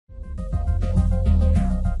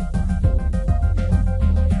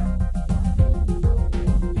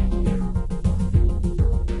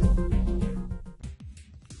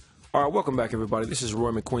All right, welcome back everybody. This is Roy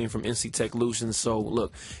McQueen from NC Tech-lutions. So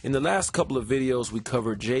look, in the last couple of videos we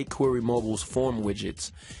covered jQuery Mobile's form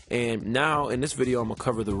widgets, and now in this video I'm going to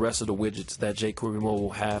cover the rest of the widgets that jQuery Mobile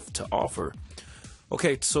have to offer.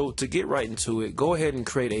 Okay, so to get right into it, go ahead and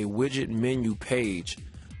create a widget menu page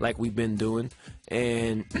like we've been doing,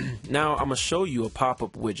 and now I'm going to show you a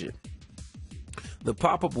pop-up widget. The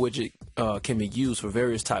pop-up widget can be used for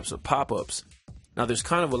various types of pop-ups. Now there's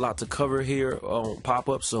kind of a lot to cover here on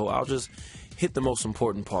pop-ups, so I'll just hit the most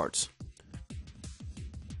important parts.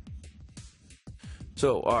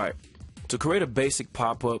 So alright, to create a basic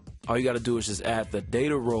pop-up, all you got to do is just add the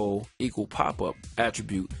data role equal pop-up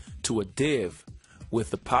attribute to a div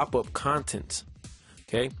with the pop-up contents.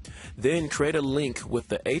 Okay, then create a link with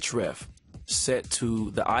the href set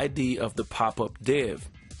to the ID of the pop-up div,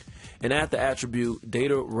 and add the attribute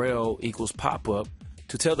data rel equals pop-up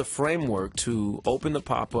to tell the framework to open the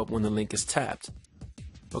pop-up when the link is tapped.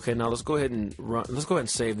 Okay, now let's go ahead and run. Let's go ahead and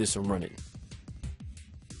save this and run it.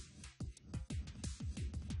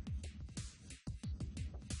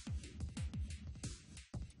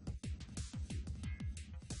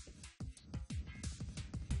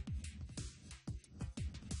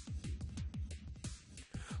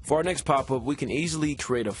 For our next pop-up, we can easily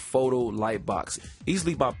create a photo lightbox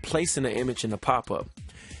easily by placing an image in the pop-up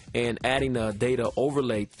and adding a data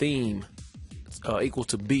overlay theme equal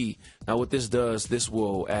to B. Now what this does, this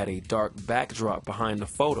will add a dark backdrop behind the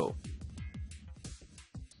photo.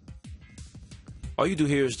 All you do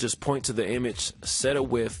here is just point to the image, set a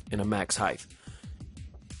width and a max height.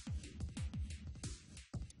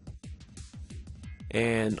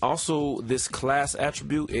 And also this class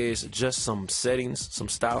attribute is just some settings, some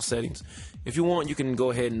style settings. If you want, you can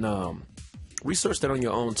go ahead and research that on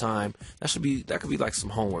your own time. That could be like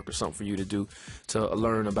some homework or something for you to do to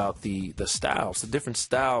learn about the styles, the different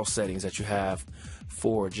style settings that you have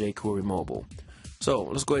for jQuery Mobile. So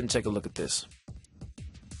let's go ahead and take a look at this.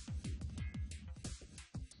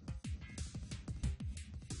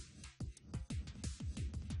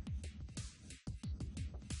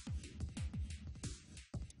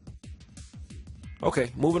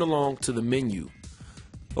 Okay, moving along to the menu.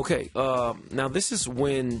 Okay, now this is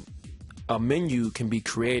when a menu can be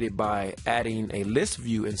created by adding a list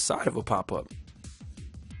view inside of a pop-up.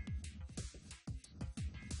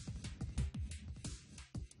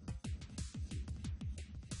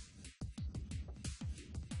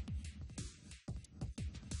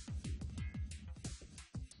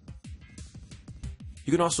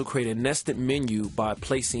 You can also create a nested menu by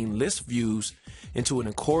placing list views into an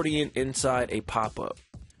accordion inside a pop-up.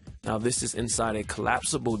 Now this is inside a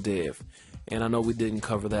collapsible div, and I know we didn't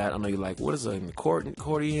cover that. I know you're like, what is an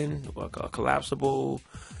accordion, a collapsible?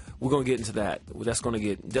 We're gonna get into that.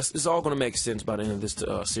 It's all gonna make sense by the end of this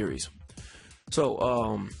series.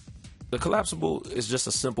 So the collapsible is just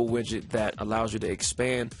a simple widget that allows you to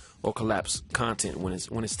expand or collapse content when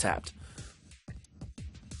it's tapped.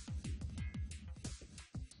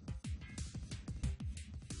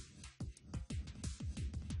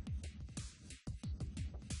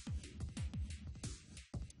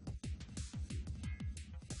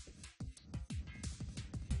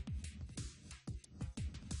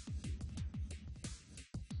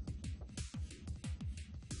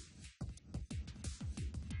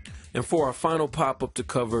 And for our final pop-up to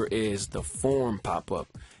cover is the form pop-up.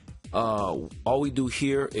 All we do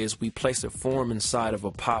here is we place a form inside of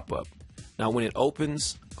a pop-up. Now when it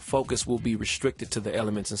opens, focus will be restricted to the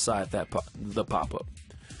elements inside that the pop-up.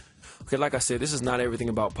 Okay, like I said, this is not everything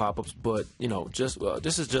about pop-ups, but you know,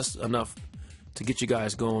 this is just enough to get you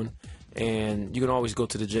guys going. And you can always go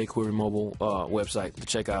to the jQuery Mobile website to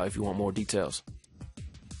check out if you want more details.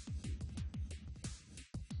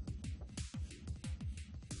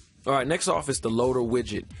 Alright, next off is the loader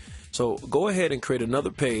widget. So go ahead and create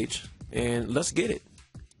another page and let's get it.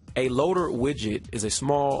 A loader widget is a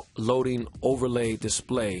small loading overlay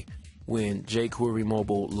display when jQuery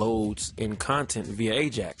Mobile loads in content via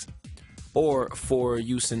Ajax, or for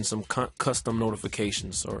use in some custom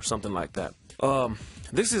notifications or something like that.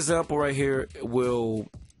 This example right here will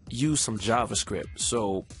use some JavaScript.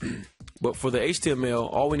 So, but for the HTML,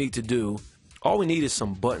 all we need is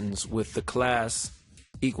some buttons with the class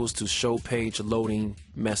equals to show page loading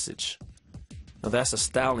message. Now that's a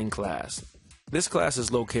styling class. This class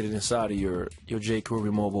is located inside of your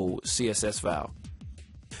jQuery Mobile CSS file.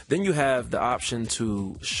 Then you have the option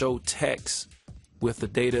to show text with the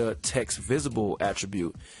data text visible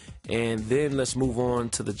attribute. And then let's move on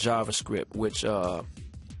to the JavaScript, which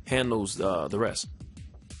handles the rest.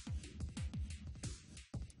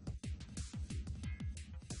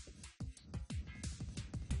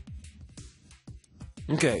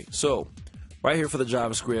 Okay, so right here for the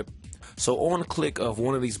JavaScript. So on click of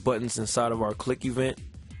one of these buttons inside of our click event,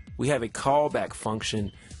 we have a callback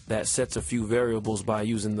function that sets a few variables by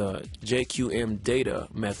using the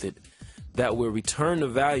jQuery method that will return the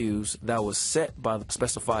values that was set by the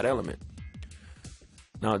specified element.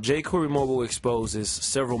 Now, jQuery Mobile exposes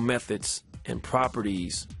several methods and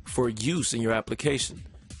properties for use in your application.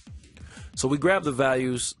 So we grab the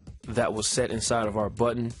values that was set inside of our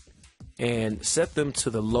button and set them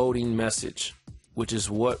to the loading message, which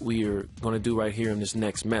is what we are going to do right here in this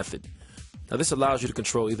next method. Now, this allows you to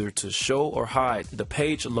control either to show or hide the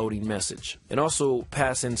page loading message, and also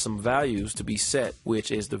pass in some values to be set,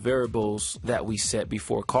 which is the variables that we set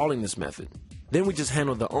before calling this method. Then we just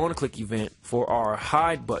handle the onClick event for our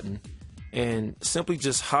hide button and simply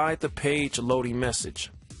just hide the page loading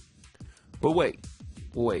message. But wait,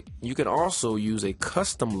 you can also use a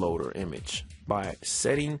custom loader image by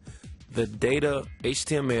setting the data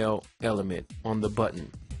HTML element on the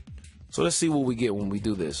button. So let's see what we get when we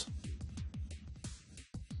do this.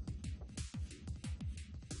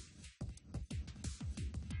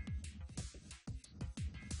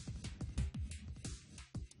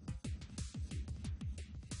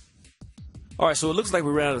 Alright, so it looks like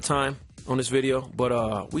we ran out of time on this video,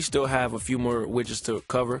 but we still have a few more widgets to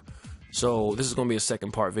cover. So this is going to be a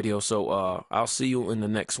second part video, so I'll see you in the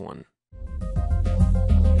next one.